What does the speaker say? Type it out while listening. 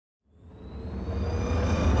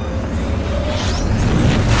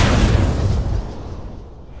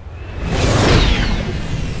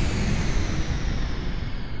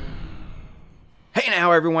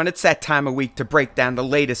now, everyone, it's that time of week to break down the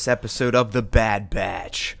latest episode of The Bad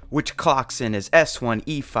Batch, which clocks in as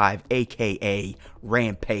S1E5, aka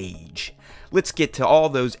Rampage. Let's get to all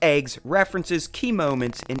those eggs, references, key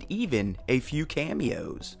moments, and even a few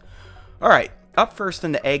cameos. Alright, up first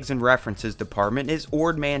in the eggs and references department is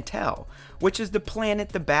Ord Mantell, which is the planet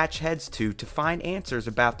the Batch heads to find answers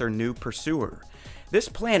about their new pursuer. This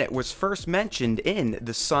planet was first mentioned in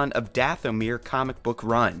the Son of Dathomir comic book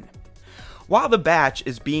run. While the Batch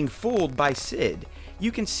is being fooled by Sid,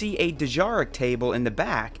 you can see a Dejarik table in the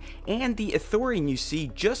back, and the Ithorian you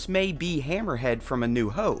see just may be Hammerhead from A New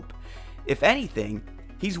Hope. If anything,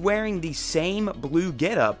 he's wearing the same blue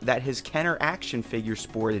getup that his Kenner action figure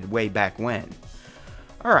sported way back when.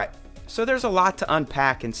 Alright, so there's a lot to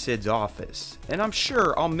unpack in Sid's office, and I'm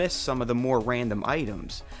sure I'll miss some of the more random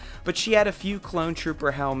items, but she had a few clone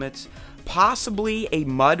trooper helmets, possibly a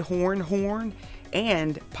Mudhorn horn,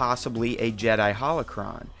 and possibly a Jedi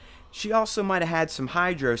holocron. She also might have had some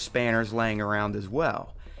Hydro spanners laying around as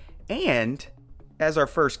well. And, as our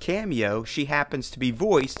first cameo, she happens to be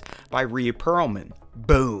voiced by Rhea Perlman.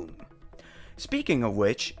 Boom! Speaking of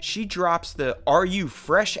which, she drops the "Are you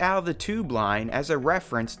fresh out of the tube" line as a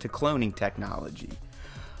reference to cloning technology.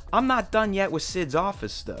 I'm not done yet with Sid's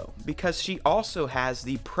office though, because she also has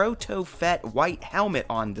the Proto-Fett white helmet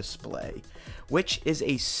on display, which is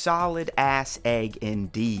a solid ass egg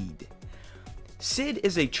indeed. Sid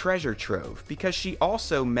is a treasure trove because she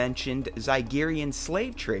also mentioned Zygerian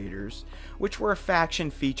slave traders, which were a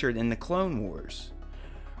faction featured in the Clone Wars.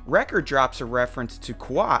 Wrecker drops a reference to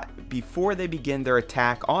Quat before they begin their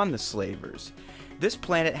attack on the slavers. This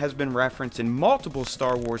planet has been referenced in multiple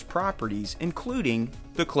Star Wars properties, including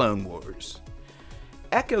the Clone Wars.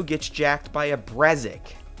 Echo gets jacked by a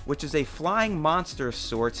Brezzik, which is a flying monster of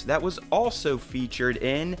sorts that was also featured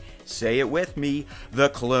in, say it with me, the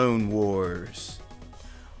Clone Wars.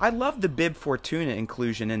 I love the Bib Fortuna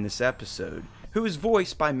inclusion in this episode, who is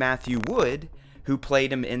voiced by Matthew Wood, who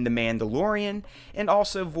played him in The Mandalorian, and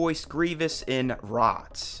also voiced Grievous in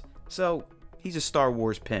Rots. So, he's a Star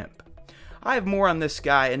Wars pimp. I have more on this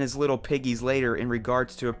guy and his little piggies later in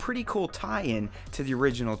regards to a pretty cool tie-in to the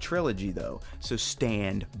original trilogy though, so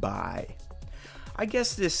stand by. I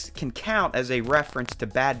guess this can count as a reference to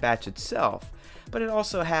Bad Batch itself, but it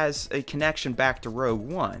also has a connection back to Rogue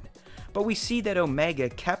One. But we see that Omega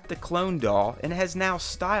kept the clone doll and has now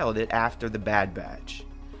styled it after the Bad Batch.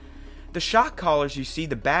 The shock collars you see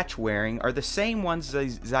the Batch wearing are the same ones the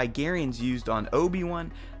Zygerians used on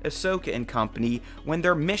Obi-Wan, Ahsoka and company when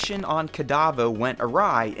their mission on Kadavo went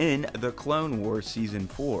awry in the Clone Wars Season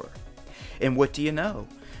 4. And what do you know?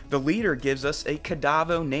 The leader gives us a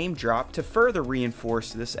Kadavo name drop to further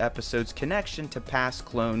reinforce this episode's connection to past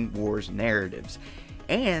Clone Wars narratives.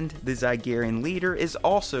 And the Zygerian leader is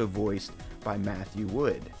also voiced by Matthew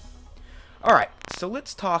Wood. Alright, so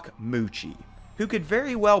let's talk Muchi, who could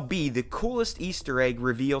very well be the coolest Easter egg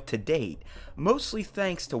reveal to date, mostly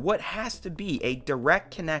thanks to what has to be a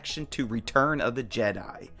direct connection to Return of the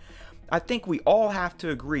Jedi. I think we all have to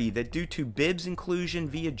agree that due to Bib's inclusion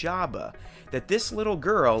via Jabba, that this little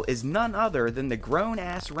girl is none other than the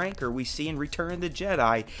grown-ass Rancor we see in Return of the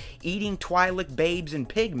Jedi eating Twi'lek babes and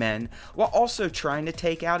pigmen while also trying to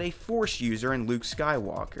take out a Force user in Luke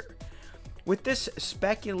Skywalker. With this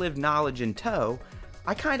speculative knowledge in tow,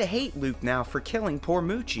 I kinda hate Luke now for killing poor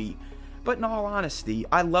Muchi, but in all honesty,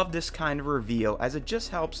 I love this kind of reveal as it just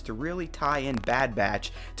helps to really tie in Bad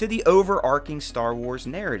Batch to the overarching Star Wars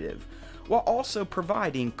narrative, while also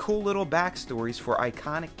providing cool little backstories for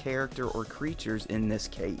iconic character or creatures in this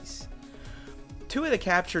case. Two of the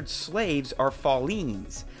captured slaves are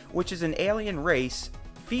Fallines, which is an alien race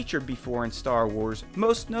featured before in Star Wars,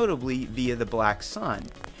 most notably via the Black Sun,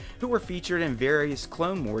 who were featured in various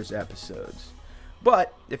Clone Wars episodes.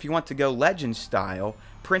 But, if you want to go legend style,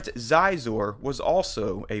 Prince Xizor was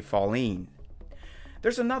also a Falline.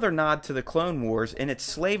 There's another nod to the Clone Wars in its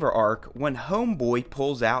Slaver arc when Homeboy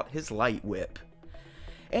pulls out his light whip.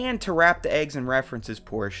 And to wrap the eggs and references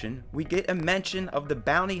portion, we get a mention of the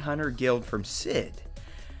Bounty Hunter Guild from Sid.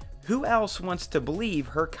 Who else wants to believe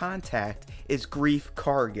her contact is Greef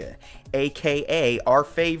Karga, aka our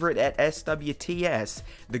favorite at SWTS,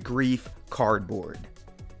 the Greef Cardboard.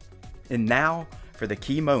 And now, for the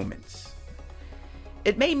key moments.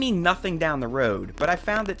 It may mean nothing down the road, but I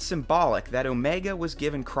found it symbolic that Omega was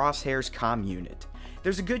given Crosshair's comm unit.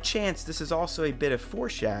 There's a good chance this is also a bit of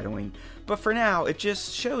foreshadowing, but for now it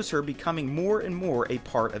just shows her becoming more and more a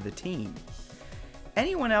part of the team.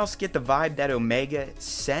 Anyone else get the vibe that Omega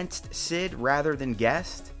sensed Sid rather than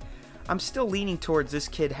guessed? I'm still leaning towards this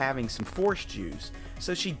kid having some Force juice,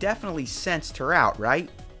 so she definitely sensed her out, right?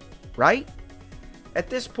 Right? At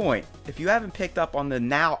this point, if you haven't picked up on the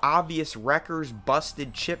now obvious Wrecker's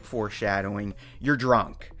busted chip foreshadowing, you're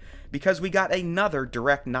drunk, because we got another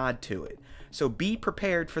direct nod to it. So be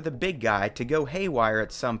prepared for the big guy to go haywire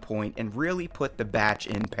at some point and really put the batch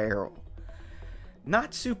in peril.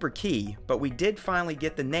 Not super key, but we did finally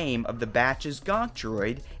get the name of the batch's Gonk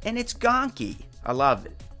droid, and it's Gonky. I love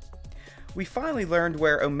it. We finally learned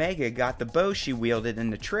where Omega got the bow she wielded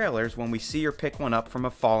in the trailers when we see her pick one up from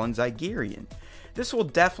a fallen Zygerian. This will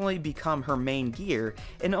definitely become her main gear,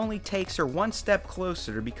 and only takes her one step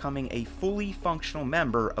closer to becoming a fully functional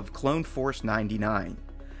member of Clone Force 99.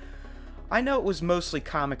 I know it was mostly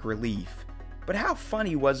comic relief, but how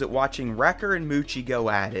funny was it watching Wrecker and Muchi go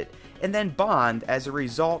at it, and then bond as a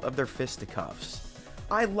result of their fisticuffs.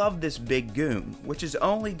 I love this big goon, which is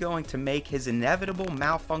only going to make his inevitable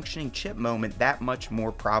malfunctioning chip moment that much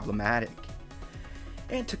more problematic.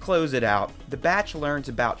 And to close it out, the batch learns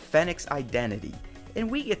about Fennec's identity,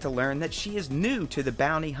 and we get to learn that she is new to the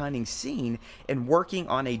bounty hunting scene and working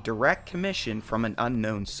on a direct commission from an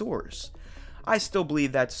unknown source. I still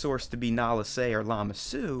believe that source to be Nala Se or Lama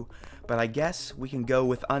Su, but I guess we can go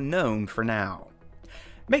with unknown for now.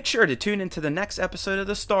 Make sure to tune into the next episode of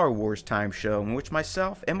the Star Wars Time Show, in which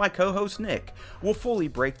myself and my co-host Nick will fully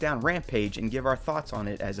break down Rampage and give our thoughts on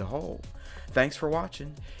it as a whole. Thanks for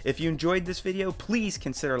watching. If you enjoyed this video, please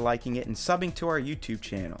consider liking it and subbing to our YouTube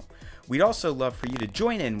channel. We'd also love for you to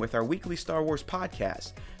join in with our weekly Star Wars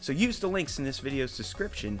podcast, so use the links in this video's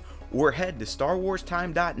description or head to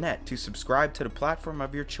StarWarsTime.net to subscribe to the platform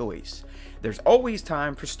of your choice. There's always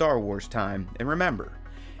time for Star Wars time, and remember,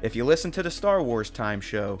 if you listen to the Star Wars Time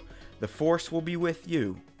Show, the Force will be with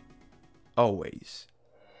you, always.